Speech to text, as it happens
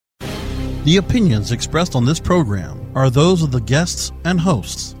The opinions expressed on this program are those of the guests and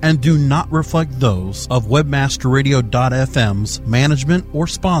hosts and do not reflect those of webmasterradio.fm's management or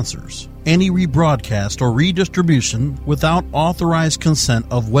sponsors. Any rebroadcast or redistribution without authorized consent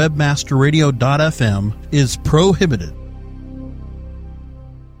of webmasterradio.fm is prohibited.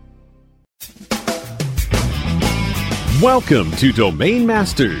 Welcome to Domain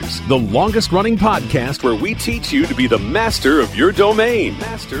Masters, the longest-running podcast where we teach you to be the master of your domain.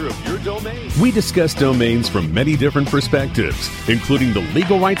 We discuss domains from many different perspectives, including the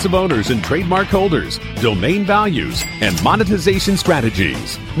legal rights of owners and trademark holders, domain values, and monetization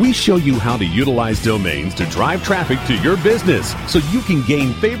strategies. We show you how to utilize domains to drive traffic to your business so you can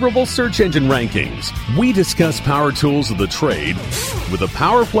gain favorable search engine rankings. We discuss power tools of the trade with the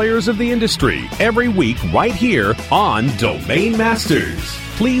power players of the industry every week right here on Domain Masters.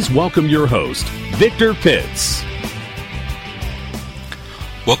 Please welcome your host, Victor Pitts.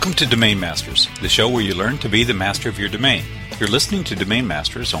 Welcome to Domain Masters, the show where you learn to be the master of your domain. You're listening to Domain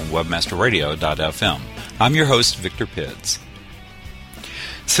Masters on webmasterradio.fm. I'm your host, Victor Pitts.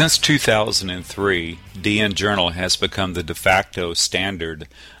 Since 2003, DNJournal has become the de facto standard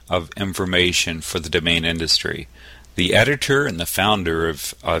of information for the domain industry. The editor and the founder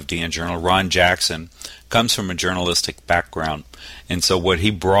of DNJournal, Ron Jackson, comes from a journalistic background, and so what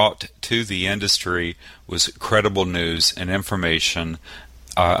he brought to the industry was credible news and information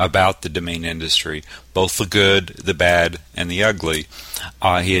about the domain industry, both the good, the bad, and the ugly.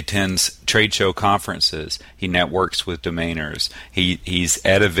 He attends trade show conferences. He networks with domainers. He's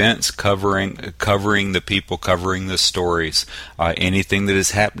at events covering the people, covering the stories, anything that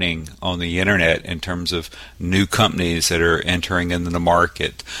is happening on the internet in terms of new companies that are entering into the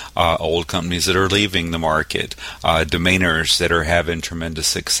market, old companies that are leaving the market, domainers that are having tremendous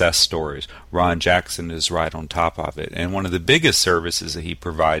success stories. Ron Jackson is right on top of it. And one of the biggest services that he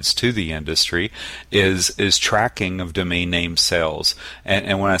provides to the industry is tracking of domain name sales.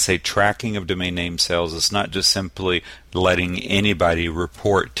 And when I say tracking of domain name sales, it's not just simply letting anybody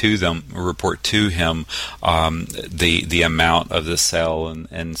report to him the amount of the sale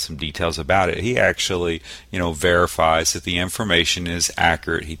and some details about it. He actually, verifies that the information is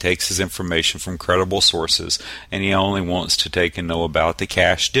accurate. He takes his information from credible sources, and he only wants to take and know about the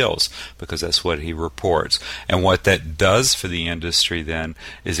cash deals because that's what he reports. And what that does for the industry then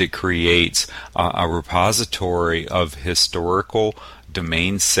is it creates a repository of historical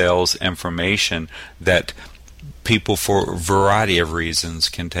domain sales information that people, for a variety of reasons,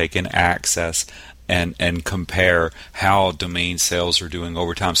 can take and access and compare how domain sales are doing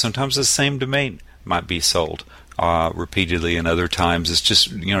over time. Sometimes the same domain might be sold repeatedly, and other times it's just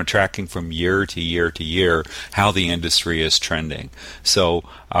tracking from year to year to year how the industry is trending. So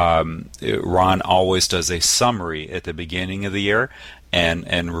Ron always does a summary at the beginning of the year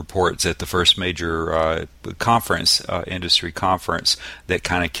and reports at the first major conference, industry conference, that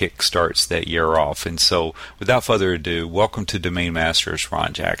kind of kick-starts that year off. And so, without further ado, welcome to Domain Masters,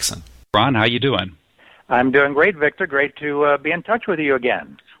 Ron Jackson. Ron, how you doing? I'm doing great, Victor. Great to be in touch with you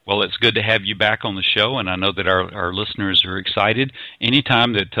again. Well, it's good to have you back on the show, and I know that our listeners are excited.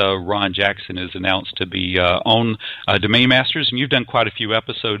 Anytime that Ron Jackson is announced to be on Domain Masters, and you've done quite a few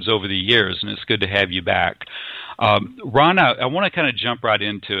episodes over the years, and it's good to have you back. Ron, I want to kind of jump right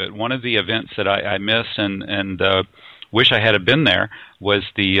into it. One of the events that I missed and wish I had been there was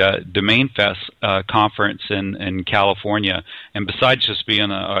the Domain Fest conference in California. And besides just being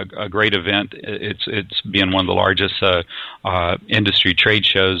a great event, it's being one of the largest industry trade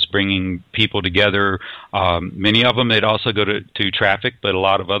shows, bringing people together. Many of them, they'd also go to traffic, but a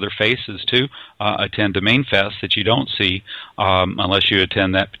lot of other faces too attend Domain Fest that you don't see unless you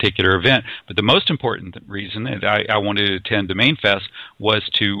attend that particular event. But the most important reason that I wanted to attend Domain Fest was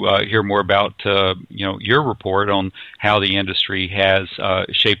to hear more about your report on how the industry has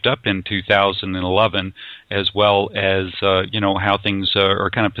shaped up in 2011, as well as how things are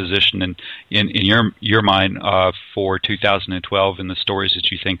kind of positioned in your mind for 2012, and the stories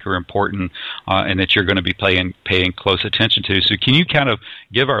that you think are important and that you're going to be paying close attention to. So can you kind of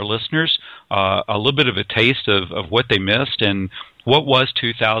give our listeners a little bit of a taste of what they missed, and what was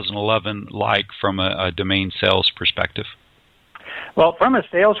 2011 like from a domain sales perspective? Well, from a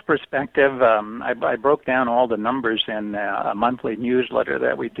sales perspective, I broke down all the numbers in a monthly newsletter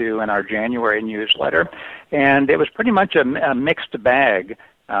that we do in our January newsletter, and it was pretty much a mixed bag.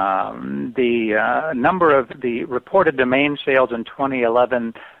 The number of the reported domain sales in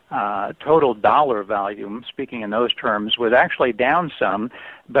 2011 total dollar volume, speaking in those terms, was actually down some.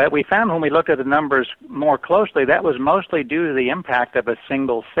 But we found when we looked at the numbers more closely, that was mostly due to the impact of a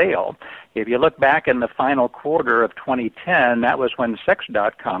single sale. If you look back in the final quarter of 2010, that was when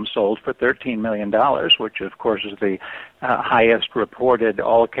Sex.com sold for $13 million, which of course is the highest reported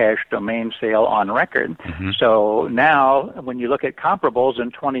all-cash domain sale on record. So now, when you look at comparables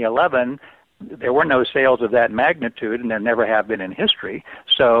in 2011, there were no sales of that magnitude, and there never have been in history.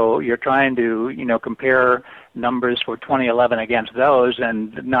 So you're trying to, compare numbers for 2011 against those,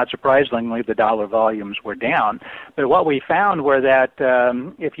 and not surprisingly, the dollar volumes were down. But what we found were that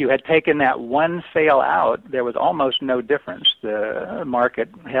if you had taken that one sale out, there was almost no difference. The market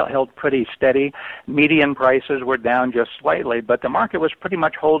held pretty steady. Median prices were down just slightly, but the market was pretty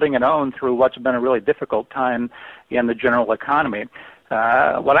much holding its own through what's been a really difficult time in the general economy.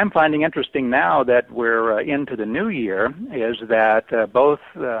 What I'm finding interesting now that we're into the new year is that both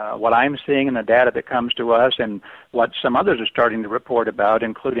what I'm seeing in the data that comes to us and what some others are starting to report about,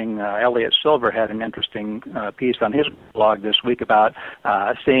 including Elliot Silver had an interesting piece on his blog this week about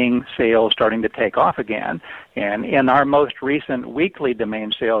seeing sales starting to take off again. And in our most recent weekly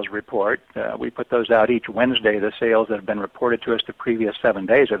domain sales report, we put those out each Wednesday, the sales that have been reported to us the previous 7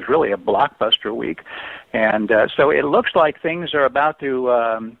 days. It was really a blockbuster week. And so it looks like things are about to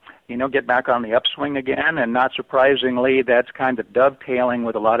get back on the upswing again, and not surprisingly, that's kind of dovetailing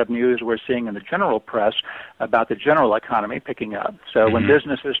with a lot of news we're seeing in the general press about the general economy picking up. So when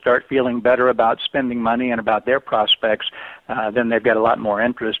businesses start feeling better about spending money and about their prospects, then they've got a lot more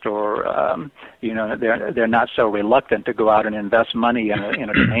interest, or they're not so reluctant to go out and invest money in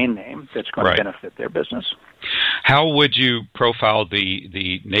a domain name that's going to benefit their business. How would you profile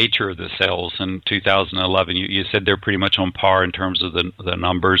the nature of the sales in 2011? You said they're pretty much on par in terms of the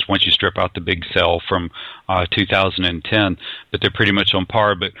numbers once you strip out the big sale from 2010, but they're pretty much on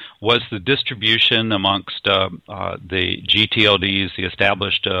par. But was the distribution amongst the GTLDs, the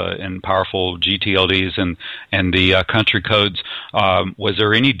established and powerful GTLDs and the country codes, was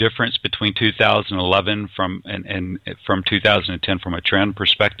there any difference between 2011 from 2010 from a trend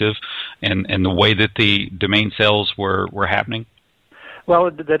perspective and the way that the domain sales were happening?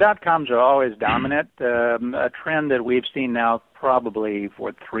 Well, the .coms are always dominant. A trend that we've seen now probably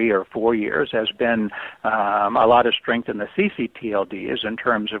for 3 or 4 years has been a lot of strength in the CCTLDs in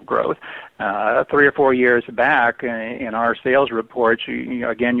terms of growth. 3 or 4 years back in our sales reports, you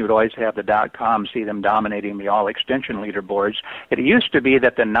would always have the .com, see them dominating the all extension leaderboards. It used to be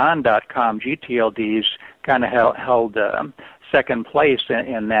that the non.com GTLDs kind of held second place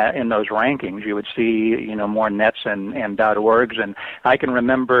in those rankings. You would see more nets and .orgs, and I can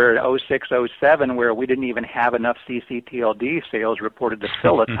remember 06, 07 where we didn't even have enough CCTLD sales reported to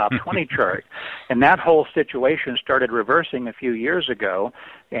fill a top 20 chart, and that whole situation started reversing a few years ago.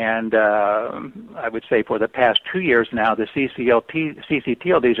 And I would say for the past 2 years now, the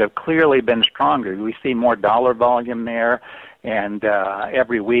CCTLDs have clearly been stronger. We see more dollar volume there. And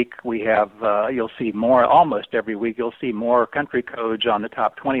every week we have, almost every week you'll see more country codes on the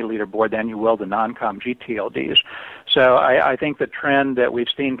top 20 leaderboard than you will the non-com GTLDs. So I think the trend that we've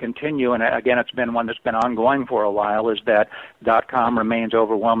seen continue, and again it's been one that's been ongoing for a while, is that .com remains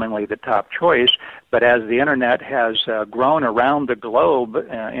overwhelmingly the top choice. But as the Internet has grown around the globe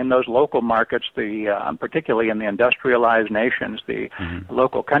in those local markets, particularly in the industrialized nations, the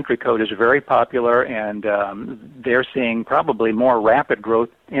local country code is very popular, and they're seeing probably more rapid growth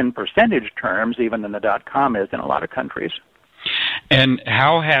in percentage terms even than the .com is in a lot of countries. And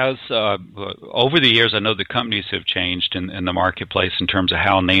how has, over the years, I know the companies have changed in the marketplace in terms of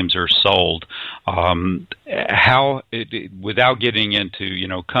how names are sold. Without getting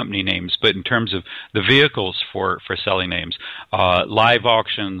into, company names, but in terms of the vehicles for selling names, live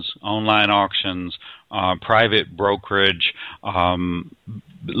auctions, online auctions, private brokerage,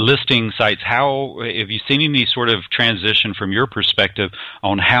 listing sites, how have you seen any sort of transition from your perspective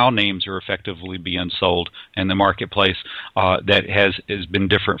on how names are effectively being sold in the marketplace that has been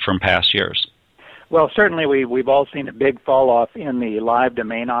different from past years? Well, certainly we've all seen a big fall off in the live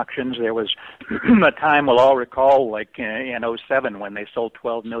domain auctions. There was a time we'll all recall, like in 07, when they sold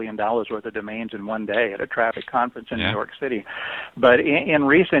 $12 million worth of domains in one day at a traffic conference in New York City. But in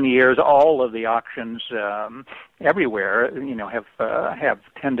recent years, all of the auctions everywhere, have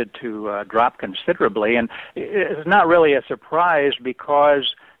tended to drop considerably, and it's not really a surprise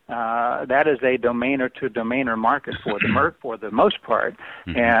because that is a domainer-to-domainer market for the most part,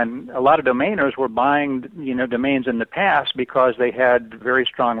 and a lot of domainers were buying domains in the past because they had very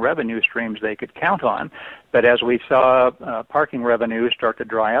strong revenue streams they could count on. But as we saw parking revenues start to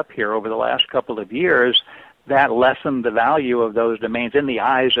dry up here over the last couple of years, that lessened the value of those domains in the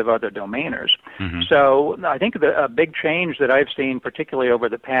eyes of other domainers. Mm-hmm. So I think a big change that I've seen, particularly over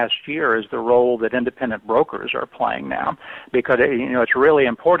the past year, is the role that independent brokers are playing now. Because it's really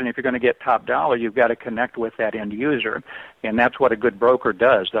important. If you're going to get top dollar, you've got to connect with that end user, and that's what a good broker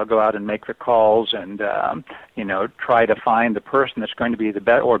does. They'll go out and make the calls and try to find the person that's going to be the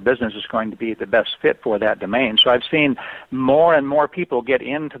best, or business is going to be the best fit for that domain. So I've seen more and more people get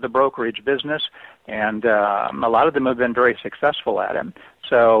into the brokerage business, and a lot of them have been very successful at it.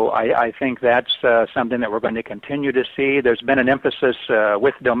 So I think that's something that we're going to continue to see. There's been an emphasis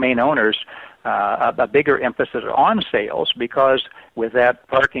with domain owners, a bigger emphasis on sales, because with that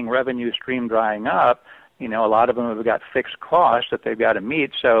parking revenue stream drying up, a lot of them have got fixed costs that they've got to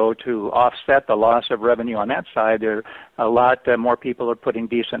meet. So to offset the loss of revenue on that side, there a lot more people are putting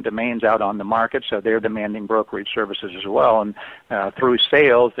decent domains out on the market, so they're demanding brokerage services as well. And through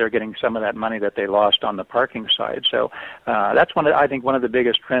sales, they're getting some of that money that they lost on the parking side. So that's I think one of the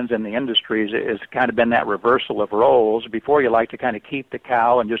biggest trends in the industry is kind of been that reversal of roles. Before, you like to kind of keep the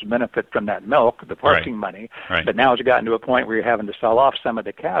cow and just benefit from that milk, the parking money. Right. But now it's gotten to a point where you're having to sell off some of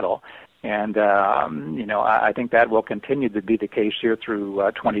the cattle. And, I think that will continue to be the case here through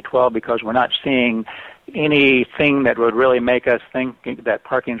 2012, because we're not seeing anything that would really make us think that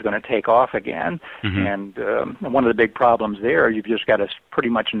parking is going to take off again. Mm-hmm. And one of the big problems there, you've just got pretty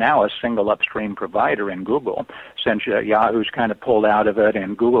much now a single upstream provider in Google, since Yahoo's kind of pulled out of it,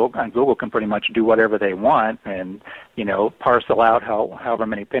 and Google can pretty much do whatever they want and parcel out however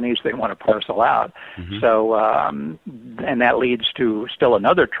many pennies they want to parcel out. Mm-hmm. So and that leads to still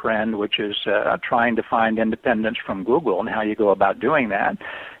another trend, which is trying to find independence from Google and how you go about doing that.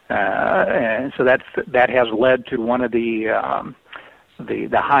 And so that has led to one of the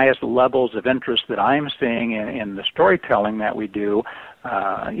highest levels of interest that I'm seeing in the storytelling that we do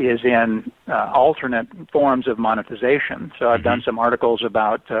is in alternate forms of monetization. So I've done some articles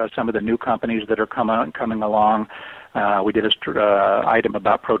about some of the new companies that are coming along. We did an item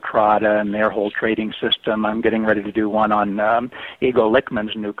about Protrata and their whole trading system. I'm getting ready to do one on Ego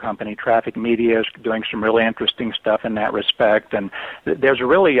Lickman's new company. Traffic Media is doing some really interesting stuff in that respect. And there's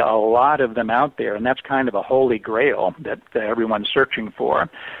really a lot of them out there, and that's kind of a holy grail that everyone's searching for.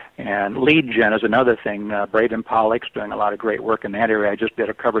 And lead gen is another thing. Braden Pollock's doing a lot of great work in that area. I just did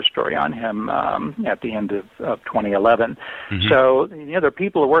a cover story on him at the end of 2011. Mm-hmm. So, there are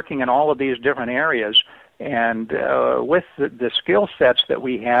people working in all of these different areas. And with the skill sets that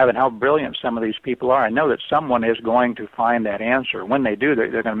we have and how brilliant some of these people are, I know that someone is going to find that answer. When they do, they're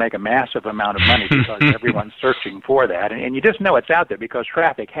going to make a massive amount of money because everyone's searching for that. And you just know it's out there because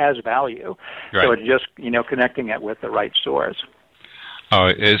traffic has value. Right. So it's just, connecting it with the right source. Oh,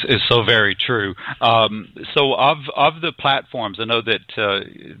 it's so very true. So of the platforms, I know that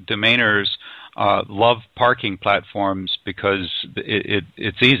domainers love parking platforms because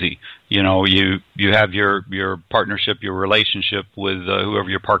it's easy. You have your partnership, your relationship with whoever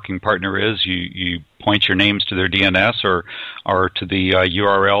your parking partner is. You point your names to their DNS or to the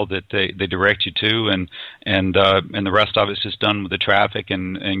URL that they direct you to, and the rest of it's just done with the traffic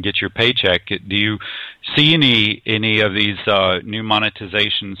and get your paycheck. Do you see any of these new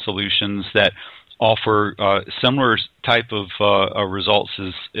monetization solutions that offer similar type of results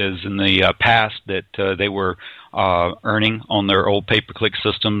as in the past that they were earning on their old pay-per-click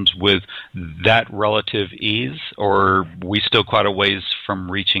systems with that relative ease, or are we still quite a ways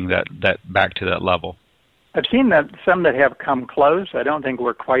from reaching that back to that level? I've seen some that have come close. I don't think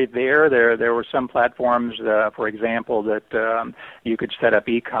we're quite there. There were some platforms, for example, that you could set up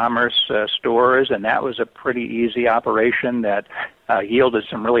e-commerce stores, and that was a pretty easy operation that yielded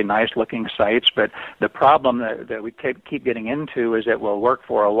some really nice-looking sites. But the problem that we keep getting into is it will work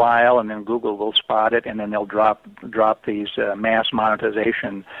for a while, and then Google will spot it, and then they'll drop these mass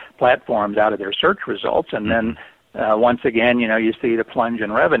monetization platforms out of their search results, and then once again, you see the plunge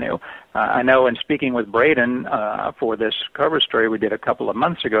in revenue. I know in speaking with Braden for this cover story we did a couple of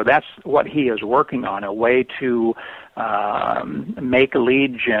months ago, that's what he is working on, a way to make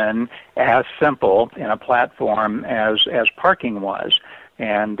lead gen as simple in a platform as parking was.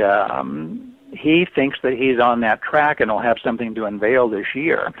 And he thinks that he's on that track and will have something to unveil this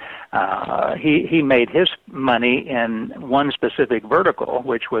year. He made his money in one specific vertical,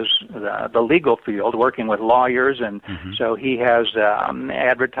 which was the legal field, working with lawyers, and so he has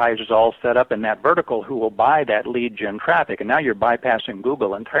advertisers all set up in that vertical who will buy that lead gen traffic. And now you're bypassing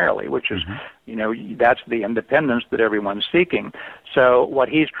Google entirely, which is, that's the independence that everyone's seeking. So what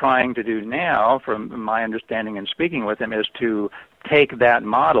he's trying to do now, from my understanding and speaking with him, is to take that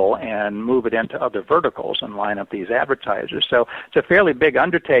model and move it into other verticals and line up these advertisers. So it's a fairly big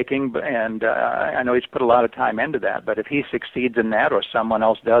undertaking, and I know he's put a lot of time into that, but if he succeeds in that or someone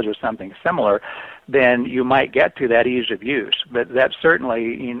else does or something similar, then you might get to that ease of use. But that's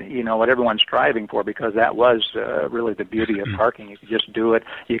certainly, what everyone's striving for, because that was really the beauty of parking. You could just do it.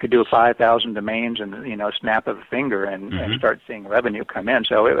 You could do 5,000 domains and, snap of a finger and start seeing revenue come in.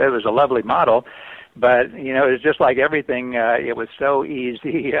 So it was a lovely model. But, it was just like everything. It was so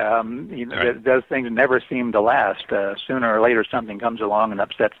easy. Those things never seem to last. Sooner or later, something comes along and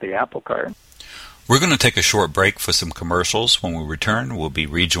upsets the apple cart. We're going to take a short break for some commercials. When we return, we'll be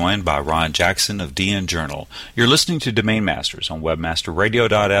rejoined by Ron Jackson of DNJournal. You're listening to Domain Masters on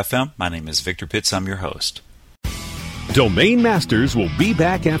webmasterradio.fm. My name is Victor Pitts. I'm your host. Domain Masters will be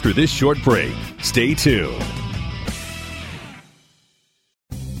back after this short break. Stay tuned.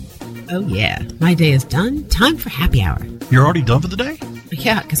 Oh yeah, my day is done. Time for happy hour. You're already done for the day?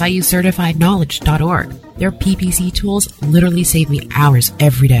 Yeah, because I use CertifiedKnowledge.org. Their PPC tools literally save me hours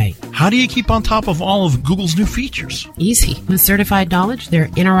every day. How do you keep on top of all of Google's new features? Easy. With Certified Knowledge, their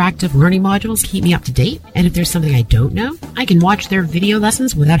interactive learning modules keep me up to date. And if there's something I don't know, I can watch their video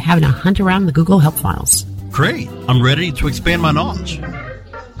lessons without having to hunt around the Google Help files. Great. I'm ready to expand my knowledge.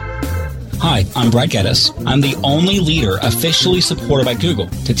 Hi, I'm Brett Geddes. I'm the only leader officially supported by Google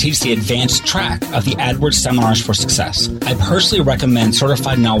to teach the advanced track of the AdWords Seminars for Success. I personally recommend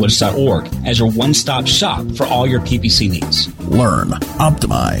CertifiedKnowledge.org as your one-stop shop for all your PPC needs. Learn,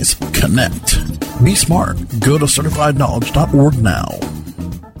 optimize, connect. Be smart. Go to CertifiedKnowledge.org now.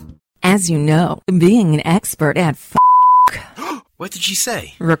 As you know, being an expert at What did she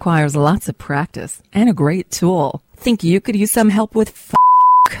say? requires lots of practice and a great tool. Think you could use some help with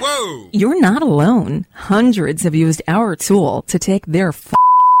Whoa! You're not alone. Hundreds have used our tool to take their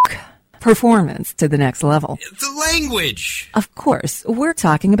performance to the next level. The language! Of course, we're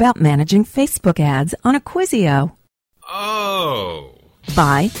talking about managing Facebook ads on Acquisio. Oh.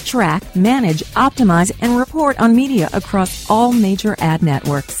 Buy, track, manage, optimize, and report on media across all major ad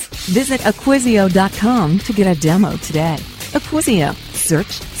networks. Visit Acquisio.com to get a demo today. Acquisio.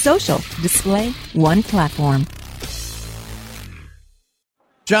 Search, social, display, one platform.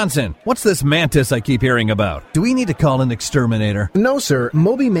 Johnson, what's this Mantis I keep hearing about? Do we need to call an exterminator? No, sir.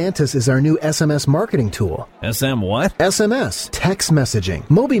 Moby Mantis is our new SMS marketing tool. SM what? SMS, text messaging.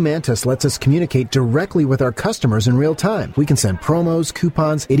 Moby Mantis lets us communicate directly with our customers in real time. We can send promos,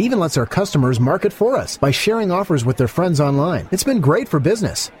 coupons. It even lets our customers market for us by sharing offers with their friends online. It's been great for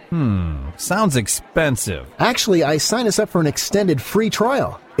business. Sounds expensive. Actually, I signed us up for an extended free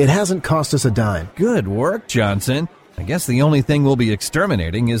trial. It hasn't cost us a dime. Good work, Johnson. I guess the only thing we'll be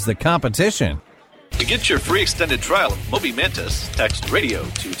exterminating is the competition. To get your free extended trial of Moby Mantis, text radio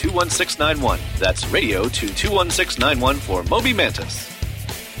to 21691. That's radio to 21691 for Moby Mantis.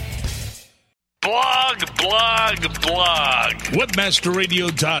 Blog.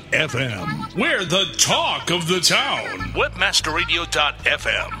 Webmasterradio.fm. We're the talk of the town.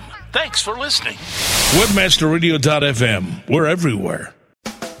 Webmasterradio.fm. Thanks for listening. Webmasterradio.fm. We're everywhere.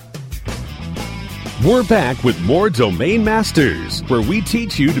 We're back with more Domain Masters, where we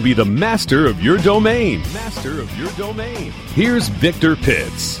teach you to be the master of your domain. Master of your domain. Here's Victor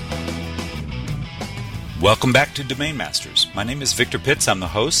Pitts. Welcome back to Domain Masters. My name is Victor Pitts. I'm the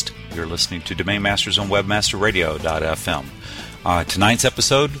host. You're listening to Domain Masters on webmasterradio.fm. Tonight's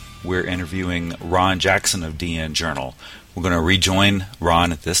episode, we're interviewing Ron Jackson of DNJournal. We're going to rejoin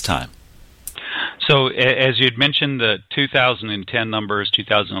Ron at this time. So as you had mentioned, the 2010 numbers,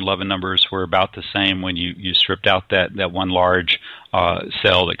 2011 numbers were about the same when you stripped out that one large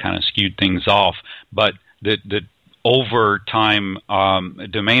sale that kind of skewed things off. But the over time,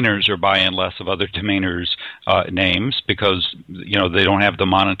 domainers are buying less of other domainers' names because they don't have the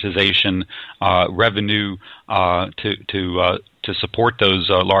monetization revenue to support those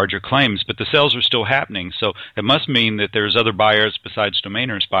larger claims, but the sales are still happening. So it must mean that there's other buyers besides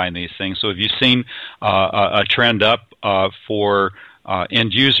domainers buying these things. So have you seen a trend up for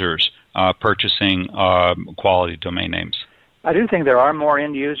end users purchasing quality domain names? I do think there are more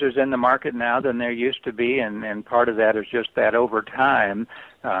end users in the market now than there used to be, and part of that is just that over time,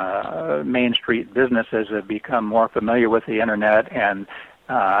 Main Street businesses have become more familiar with the Internet and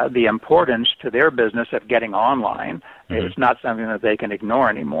the importance to their business of getting online. It's not something that they can ignore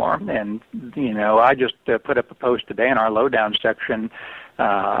anymore. And, I just put up a post today in our lowdown section,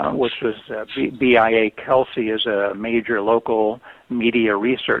 which was BIA Kelsey is a major local media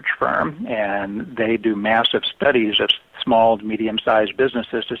research firm, and they do massive studies of small to medium-sized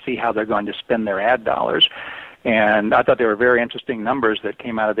businesses to see how they're going to spend their ad dollars. And I thought they were very interesting numbers that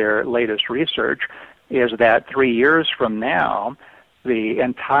came out of their latest research. is that 3 years from now, the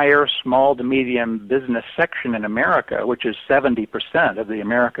entire small to medium business section in America, which is 70% of the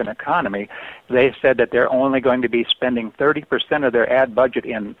American economy, they said that they're only going to be spending 30% of their ad budget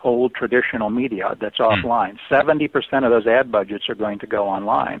in old traditional media that's offline. 70% of those ad budgets are going to go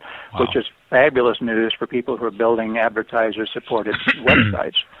online, which is fabulous news for people who are building advertiser-supported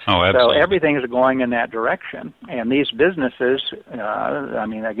websites. Oh, absolutely. So everything is going in that direction. And these businesses,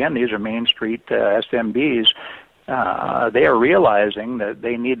 again, these are Main Street SMBs, they are realizing that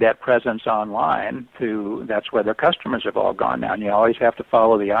they need that presence online. That's where their customers have all gone now, and you always have to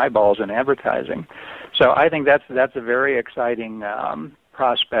follow the eyeballs in advertising. So I think that's a very exciting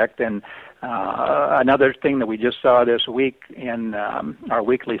prospect. And another thing that we just saw this week in our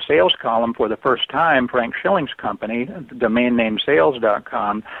weekly sales column, for the first time, Frank Schilling's company,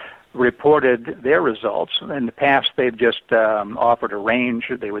 DomainNameSales.com, reported their results. In the past, they've just offered a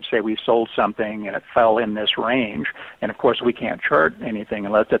range. They would say we sold something and it fell in this range. And, of course, we can't chart anything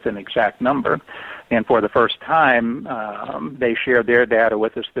unless it's an exact number. And for the first time, they shared their data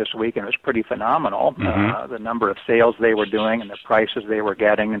with us this week, and it was pretty phenomenal, the number of sales they were doing and the prices they were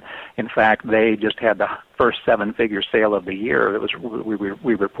getting. And in fact, they just had the first seven-figure sale of the year that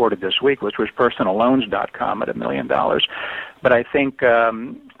we reported this week, which was personalloans.com at $1 million. But I think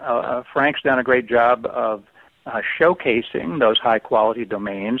Frank's done a great job of showcasing those high-quality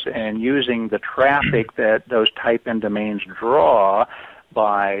domains and using the traffic that those type-in domains draw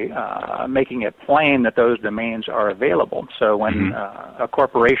by making it plain that those domains are available. So when a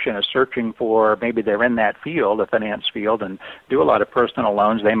corporation is searching for, maybe they're in that field, the finance field, and do a lot of personal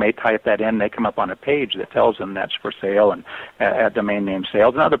loans, they may type that in, they come up on a page that tells them that's for sale, and at domain name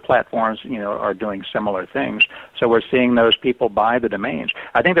sales. And other platforms, are doing similar things. So we're seeing those people buy the domains.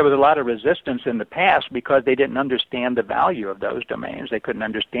 I think there was a lot of resistance in the past because they didn't understand the value of those domains. They couldn't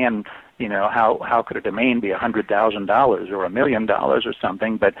understand, how could a domain be $100,000 or $1 million or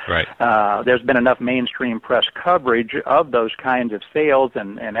something, but there's been enough mainstream press coverage of those kinds of sales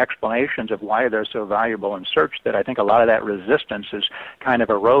and explanations of why they're so valuable in search that I think a lot of that resistance is kind of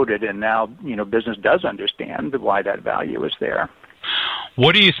eroded, and now business does understand why that value is there.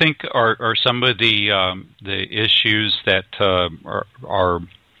 What do you think are some of the issues that are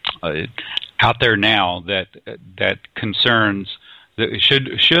out there now that concerns? That should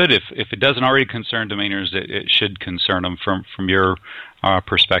if it doesn't already concern domainers, it should concern them from your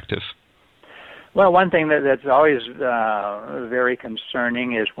perspective? Well, one thing that's always very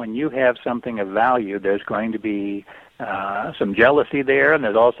concerning is when you have something of value, there's going to be some jealousy there, and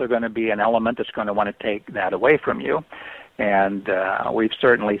there's also going to be an element that's going to want to take that away from you. And we've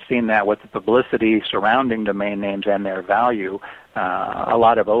certainly seen that with the publicity surrounding domain names and their value. A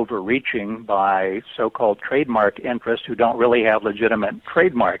lot of overreaching by so-called trademark interests who don't really have legitimate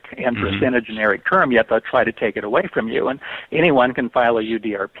trademark interest in a generic term, yet they'll try to take it away from you. And anyone can file a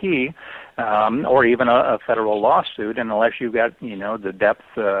UDRP or even a federal lawsuit, and unless you've got the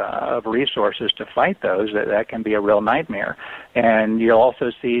depth of resources to fight those, that can be a real nightmare. And you'll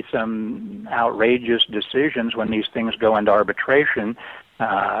also see some outrageous decisions when these things go into arbitration.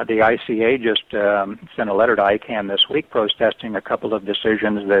 The ICA just sent a letter to ICANN this week protesting a couple of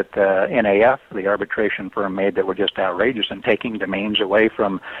decisions that NAF, the arbitration firm, made that were just outrageous and taking domains away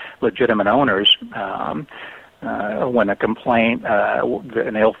from legitimate owners. When a complaint,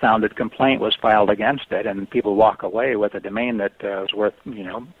 an ill-founded complaint was filed against it, and people walk away with a domain that was worth,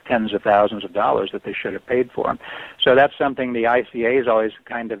 tens of thousands of dollars that they should have paid for. So that's something the ICA has always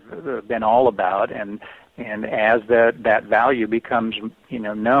kind of been all about, and as that value becomes,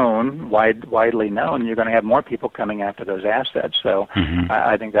 known, widely known, you're going to have more people coming after those assets. So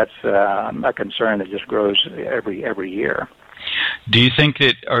I think that's a concern that just grows every year. Do you think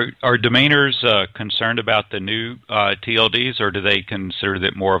that are domainers concerned about the new TLDs, or do they consider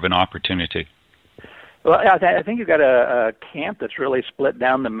that more of an opportunity? Well, I think you've got a camp that's really split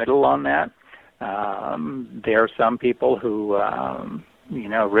down the middle on that. There are some people who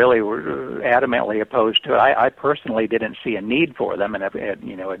really were adamantly opposed to it. I personally didn't see a need for them, and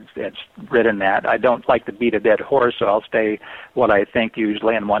it's written that. I don't like to beat a dead horse, so I'll say what I think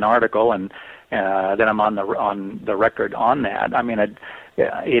usually in one article, and then I'm on the record on that. I mean,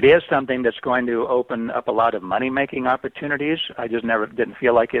 it is something that's going to open up a lot of money-making opportunities. I just didn't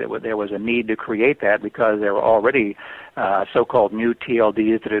feel like there was a need to create that because there were already so-called new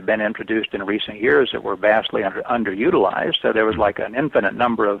TLDs that had been introduced in recent years that were vastly underutilized. So there was like an infinite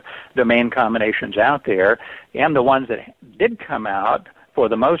number of domain combinations out there, and the ones that did come out, for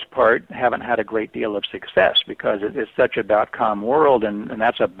the most part, haven't had a great deal of success because it's such a .com world, and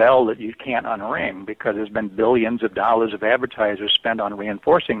that's a bell that you can't unring because there's been billions of dollars of advertisers spent on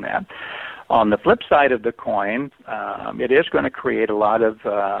reinforcing that. On the flip side of the coin, it is going to create a lot of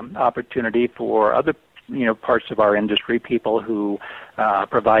opportunity for other parts of our industry, people who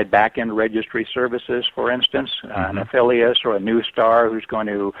provide back-end registry services, for instance, an affiliate or a new star who's going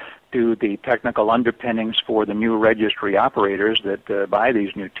to do the technical underpinnings for the new registry operators that buy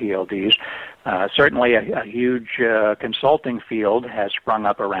these new TLDs. Certainly a huge consulting field has sprung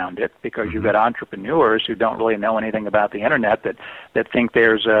up around it, because you've got entrepreneurs who don't really know anything about the Internet that think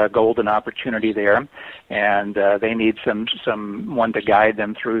there's a golden opportunity there, and they need someone to guide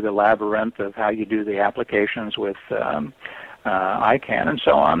them through the labyrinth of how you do the applications with ICANN and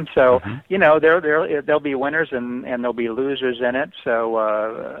so on. So, there'll be winners and there'll be losers in it. So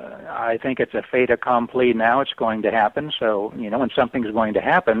I think it's a fait accompli now. It's going to happen. So, when something's going to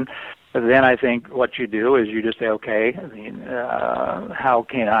happen, then I think what you do is you just say, okay, how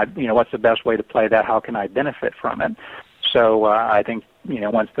can I, what's the best way to play that? How can I benefit from it? So I think,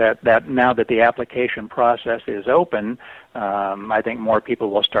 once now that the application process is open, I think more people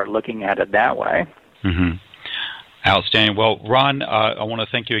will start looking at it that way. Mm-hmm. Outstanding. Well, Ron, I want to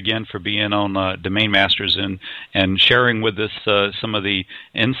thank you again for being on Domain Masters and sharing with us some of the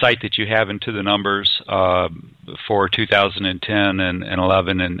insight that you have into the numbers for 2010 and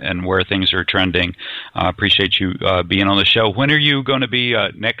 11 and where things are trending. I appreciate you being on the show. When are you going to be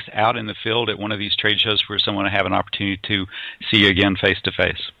next out in the field at one of these trade shows where someone will have an opportunity to see you again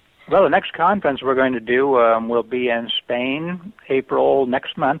face-to-face? Well, the next conference we're going to do will be in Spain,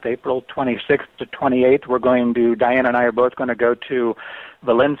 next month, April 26th to 28th. Diane and I are both going to go to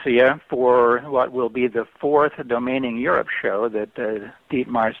Valencia for what will be the 4th Domaining Europe show that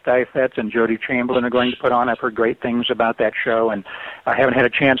Dietmar Steifetz and Jody Chamberlain are going to put on. I've heard great things about that show, and I haven't had a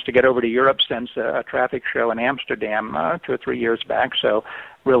chance to get over to Europe since a traffic show in Amsterdam 2 or 3 years back, so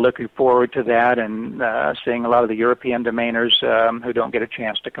we're looking forward to that and seeing a lot of the European domainers who don't get a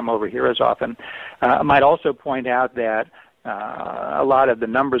chance to come over here as often. I might also point out that a lot of the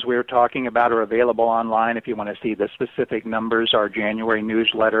numbers we were talking about are available online if you want to see the specific numbers. Our January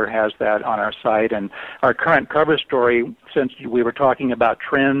newsletter has that on our site, and our current cover story, since we were talking about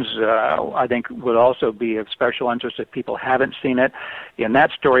trends, I think would also be of special interest if people haven't seen it. In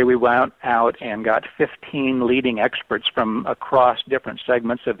that story, we went out and got 15 leading experts from across different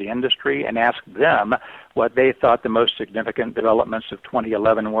segments of the industry and asked them what they thought the most significant developments of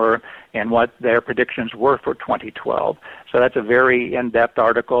 2011 were and what their predictions were for 2012. So that's a very in-depth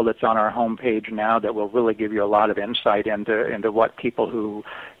article that's on our homepage now that will really give you a lot of insight into what people who,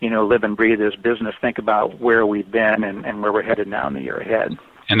 live and breathe this business think about where we've been and where we're headed now in the year ahead.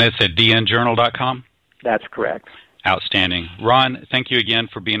 And that's at DNJournal.com? That's correct. Outstanding. Ron, thank you again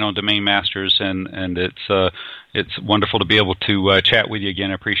for being on Domain Masters, and it's wonderful to be able to chat with you again.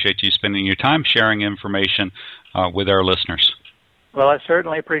 I appreciate you spending your time sharing information with our listeners. Well, I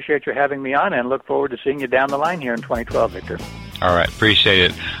certainly appreciate you having me on and look forward to seeing you down the line here in 2012, Victor. All right,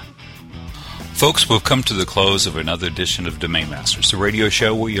 appreciate it. Folks, we've come to the close of another edition of Domain Masters, the radio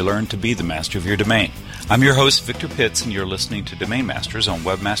show where you learn to be the master of your domain. I'm your host, Victor Pitts, and you're listening to Domain Masters on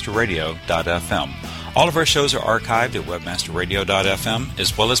webmasterradio.fm. All of our shows are archived at webmasterradio.fm,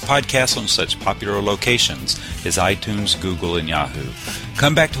 as well as podcasts on such popular locations as iTunes, Google, and Yahoo.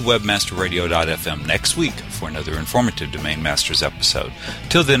 Come back to webmasterradio.fm next week for another informative Domain Masters episode.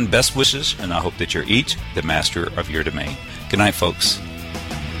 Till then, best wishes, and I hope that you're each the master of your domain. Good night, folks.